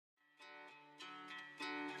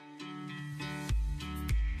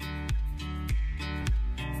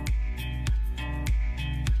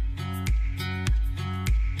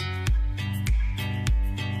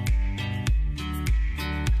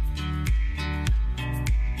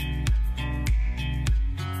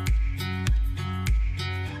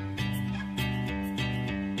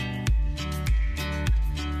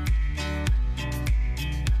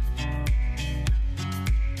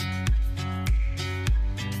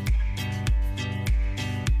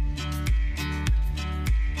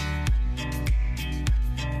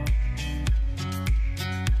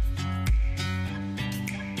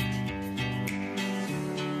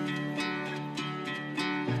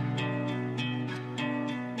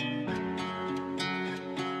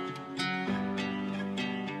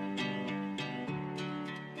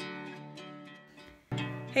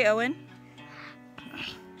Hey, Owen.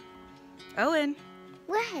 Owen.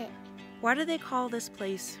 What? Why do they call this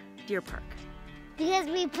place Deer Park? Because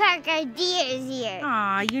we park our deers here.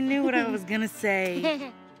 Aw, you knew what I was gonna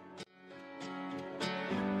say.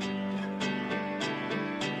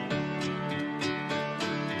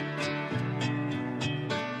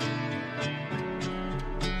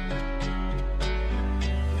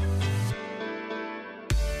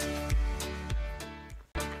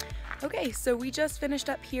 Okay, so we just finished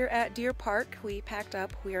up here at Deer Park. We packed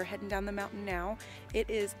up. We are heading down the mountain now. It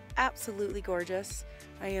is absolutely gorgeous.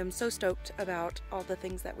 I am so stoked about all the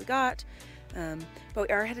things that we got. But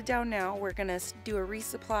we are headed down now. We're gonna do a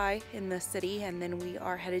resupply in the city, and then we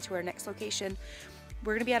are headed to our next location.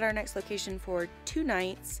 We're gonna be at our next location for 2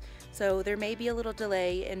 nights, so there may be a little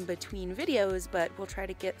delay in between videos, but we'll try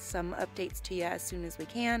to get some updates to you as soon as we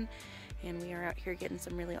can. And we are out here getting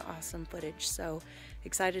some really awesome footage, so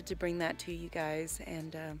excited to bring that to you guys,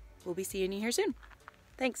 and we'll be seeing you here soon.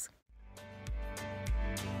 Thanks.